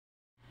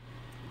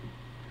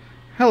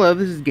Hello,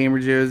 this is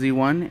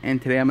Gamer0Z1, and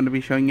today I'm going to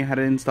be showing you how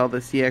to install the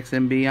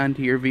CXMB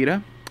onto your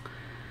Vita.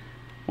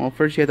 Well,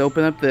 first you have to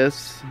open up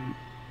this,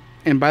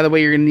 and by the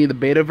way, you're going to need the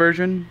beta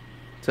version,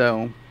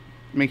 so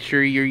make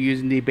sure you're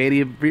using the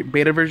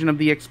beta version of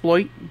the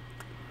exploit.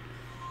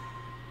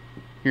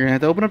 You're going to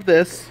have to open up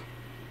this,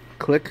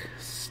 click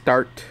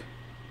Start,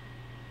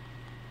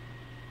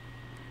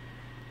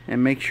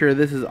 and make sure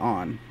this is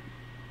on.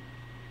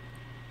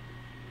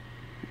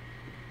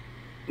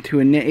 To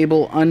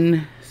enable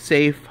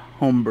unsafe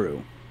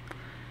homebrew.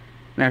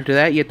 And after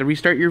that, you have to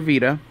restart your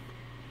Vita.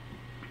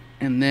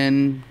 And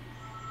then,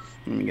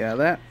 let me get out of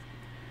that.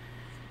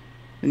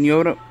 Then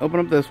you open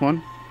up this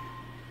one.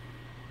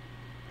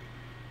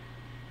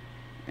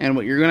 And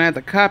what you're going to have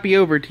to copy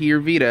over to your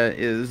Vita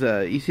is,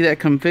 you see that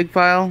config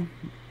file?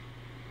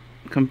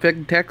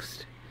 Config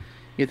text?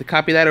 You have to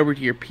copy that over to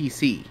your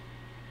PC.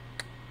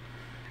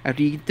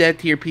 After you get that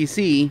to your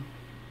PC,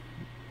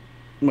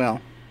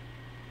 well,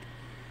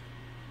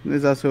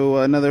 there's also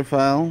another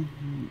file.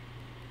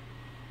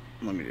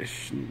 Let me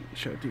just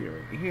show it to you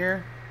right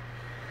here.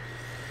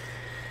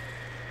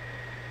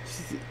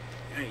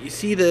 You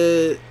see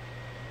the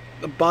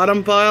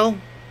bottom file?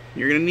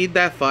 You're going to need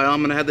that file. I'm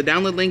going to have the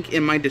download link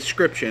in my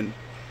description.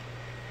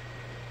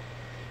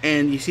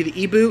 And you see the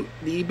EBOOT?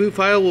 The EBOOT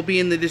file will be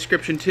in the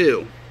description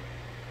too.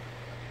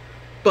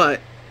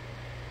 But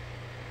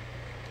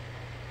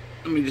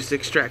let me just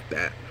extract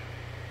that.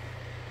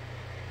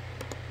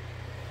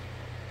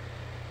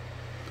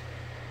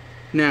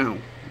 Now,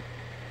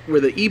 where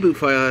the EBOOT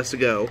file has to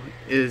go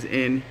is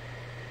in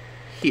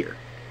here.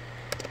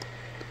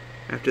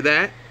 After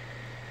that,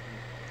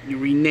 you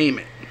rename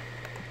it.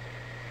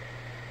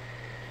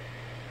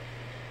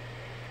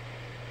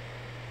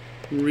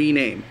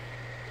 Rename.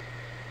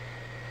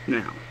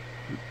 Now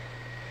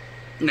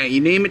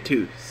you name it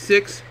to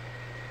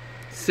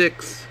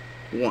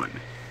 661.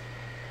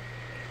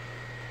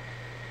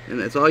 And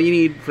that's all you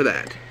need for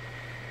that.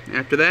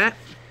 After that,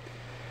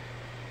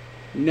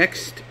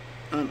 next,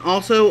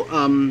 also,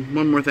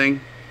 one more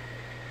thing.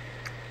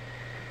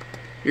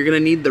 You're going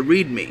to need the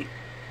README.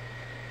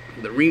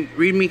 The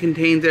README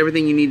contains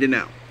everything you need to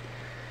know.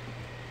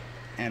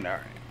 And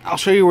alright, I'll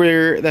show you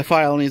where that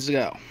file needs to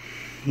go.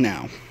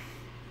 Now,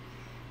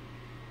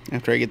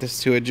 after I get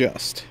this to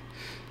adjust.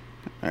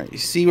 Alright, you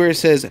see where it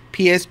says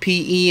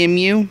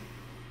PSPEMU?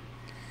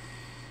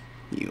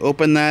 You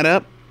open that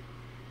up.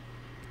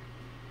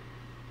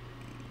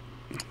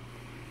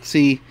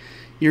 See,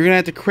 you're going to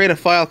have to create a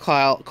file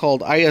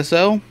called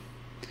ISO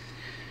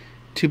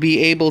to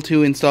be able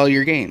to install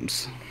your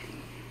games.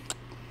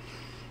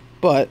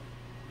 But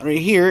right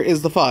here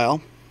is the file,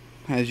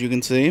 as you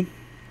can see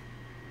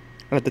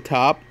at the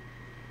top.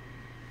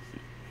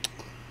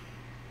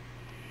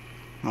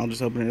 I'll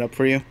just open it up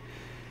for you.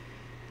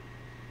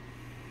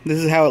 This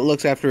is how it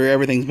looks after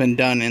everything's been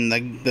done and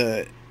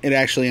it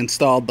actually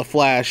installed the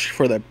flash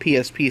for the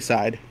PSP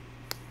side.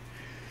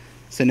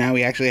 So now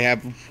we actually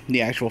have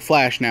the actual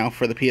flash now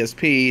for the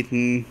PSP,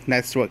 and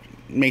that's what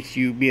makes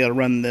you be able to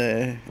run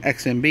the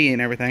XMB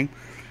and everything.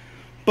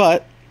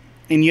 But,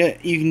 and you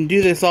can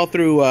do this all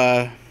through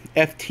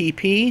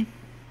FTP,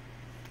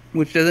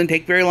 which doesn't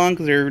take very long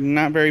because they're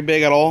not very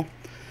big at all.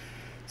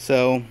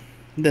 So,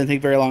 it doesn't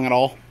take very long at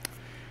all.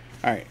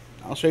 Alright,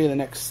 I'll show you the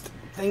next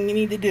thing you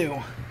need to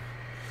do.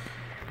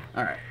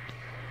 Alright.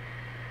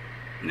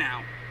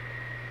 Now,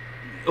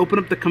 open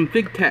up the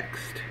config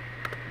text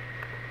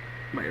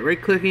by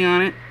right-clicking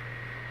on it.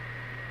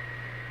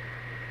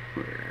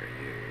 Where are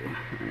you?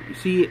 Right, you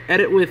see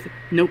edit with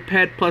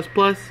Notepad++?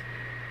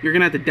 You're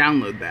going to have to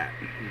download that.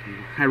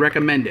 I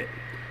recommend it,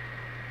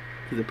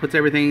 because it puts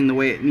everything the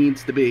way it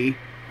needs to be,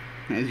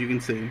 as you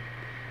can see.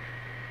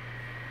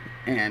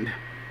 And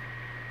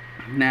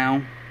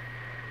now,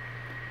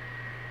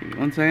 give me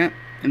one second.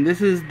 And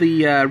this is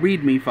the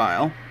README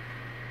file.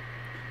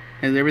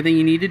 Has everything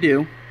you need to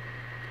do.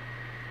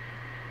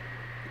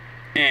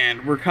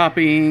 And we're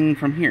copying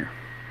from here.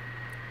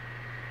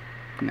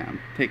 Now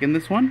I'm taking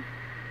this one,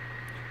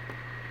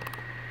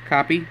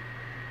 copy,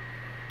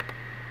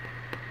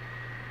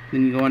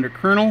 then you go under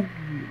kernel,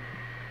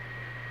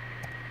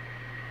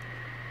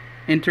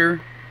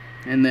 enter,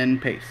 and then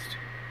paste.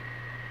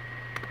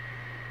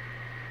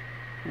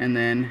 And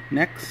then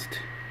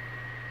next.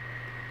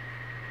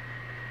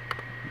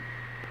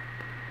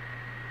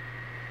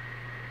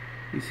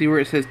 You see where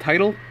it says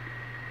title?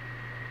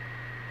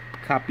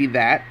 Copy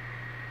that,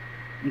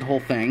 the whole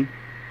thing.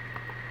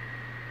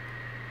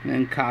 And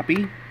then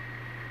copy.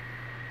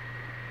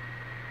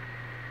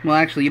 Well,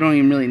 actually, you don't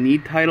even really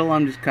need title.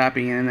 I'm just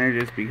copying it in there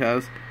just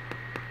because.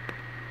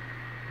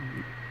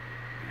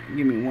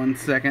 Give me 1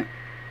 second.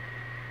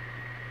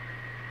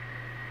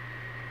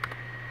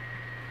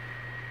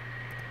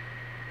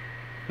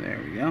 There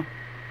we go.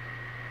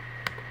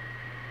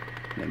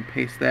 Then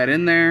paste that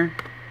in there.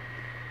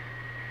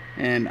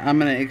 And I'm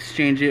going to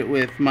exchange it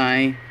with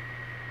my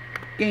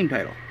game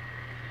title.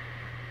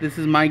 This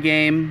is my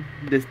game.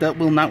 This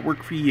will not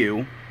work for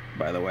you,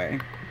 by the way.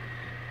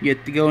 You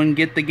have to go and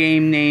get the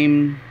game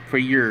name for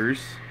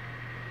yours.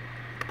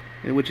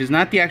 which is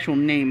not the actual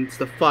name, it's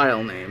the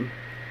file name.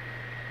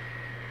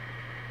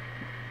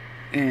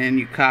 And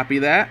you copy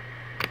that.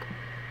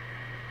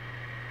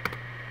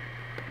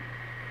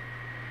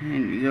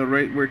 And you go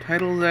right where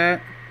title's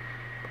at.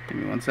 Give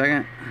me 1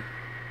 second.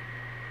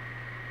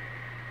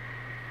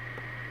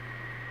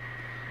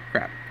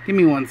 Crap. Give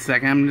me 1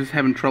 second. I'm just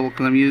having trouble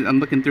because I'm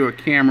looking through a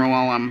camera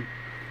while I'm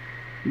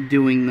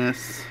doing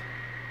this.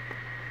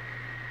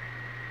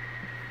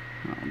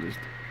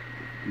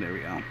 There we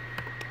go.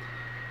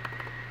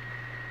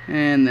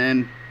 And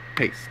then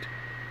paste.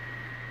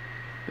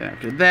 Then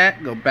after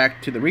that, go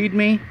back to the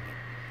README.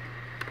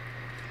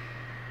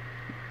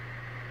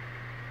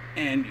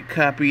 And you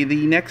copy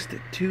the next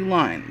 2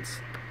 lines.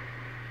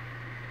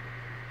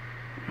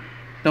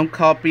 Don't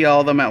copy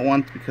all of them at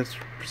once because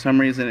for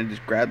some reason it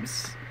just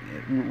grabs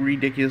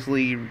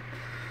ridiculously.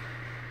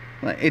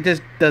 It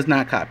just does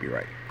not copy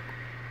right.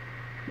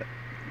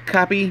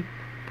 Copy.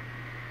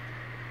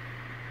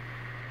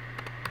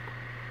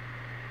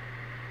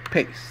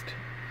 Paste.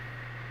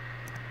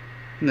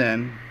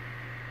 Then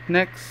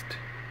next,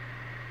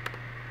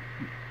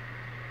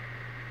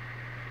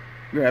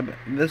 grab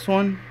this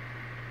one.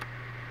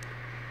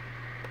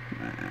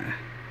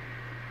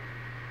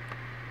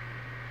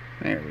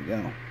 There we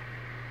go.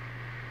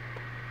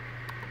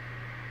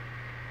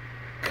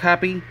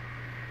 Copy.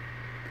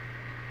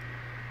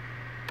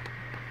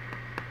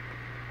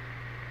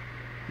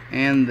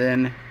 And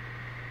then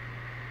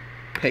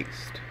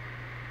paste.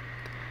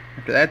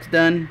 After that's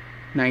done,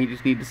 now you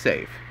just need to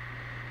save.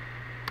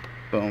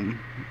 Boom.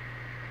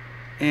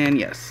 And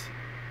yes,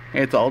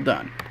 it's all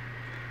done.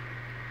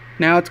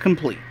 Now it's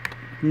complete.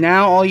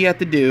 Now all you have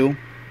to do,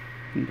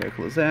 okay,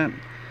 close that,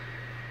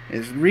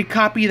 is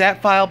recopy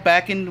that file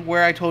back in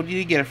where I told you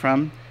to get it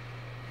from.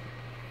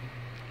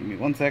 Give me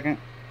 1 second.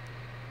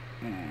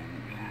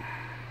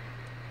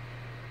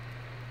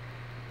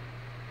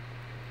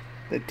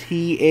 The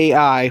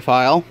TAI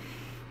file.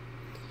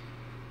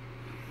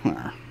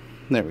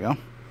 There we go.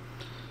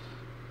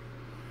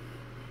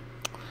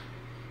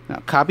 Now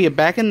copy it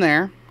back in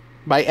there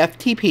by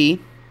FTP,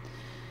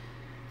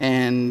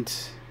 and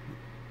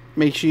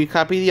make sure you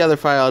copy the other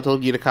file I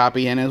told you to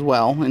copy in as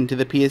well into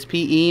the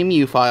PSP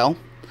EMU file,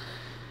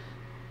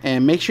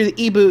 and make sure the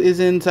eBoot is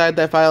inside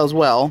that file as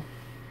well,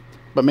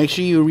 but make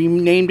sure you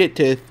renamed it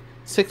to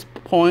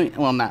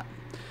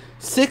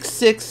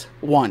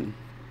 661.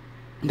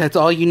 That's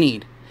all you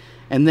need,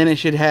 and then it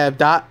should have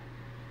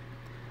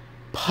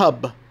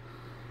 .pub,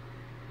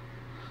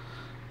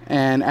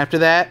 and after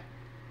that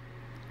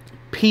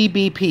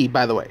PBP,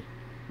 by the way.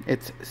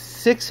 It's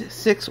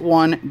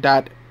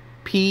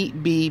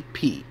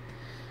 661.pbp.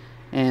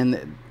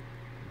 And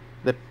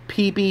the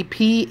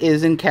PBP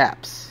is in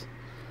caps.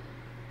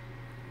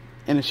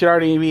 And it should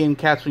already be in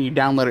caps when you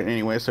download it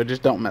anyway, so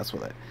just don't mess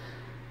with it.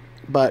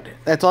 But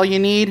that's all you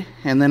need.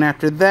 And then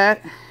after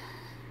that,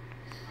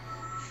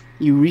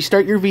 you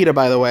restart your Vita,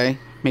 by the way.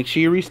 Make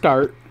sure you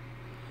restart.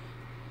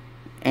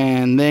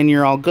 And then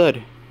you're all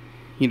good.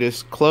 You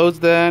just close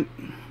that.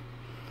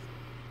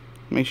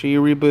 Make sure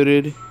you're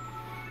rebooted,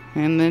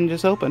 and then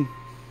just open.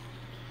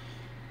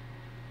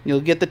 You'll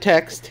get the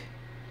text.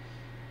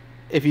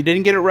 If you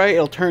didn't get it right,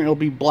 it'll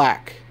be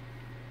black.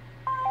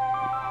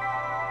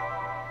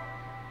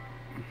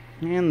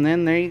 And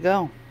then there you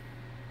go.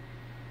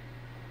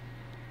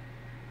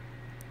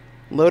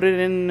 Loaded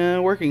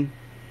and working.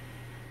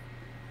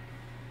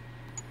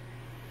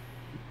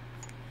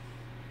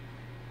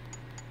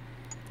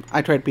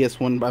 I tried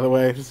PS1, by the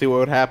way, to see what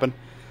would happen.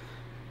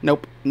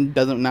 Nope,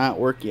 doesn't not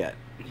work yet.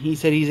 He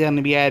said he's going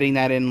to be adding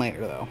that in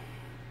later, though.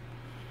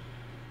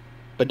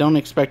 But don't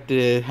expect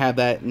to have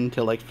that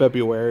until, like,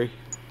 February.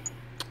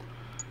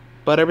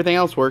 But everything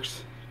else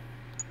works.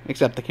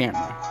 Except the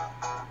camera.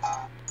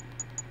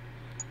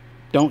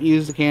 Don't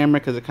use the camera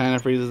because it kind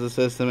of freezes the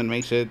system and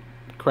makes it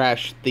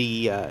crash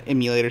the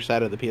emulator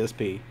side of the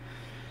PSP.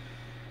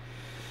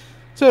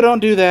 So don't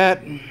do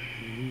that.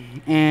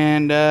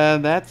 And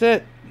that's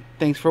it.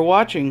 Thanks for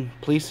watching.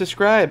 Please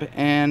subscribe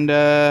and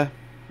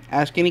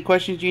ask any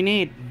questions you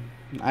need.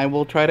 I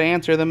will try to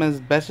answer them as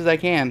best as I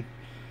can.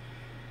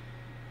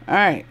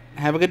 Alright,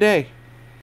 have a good day.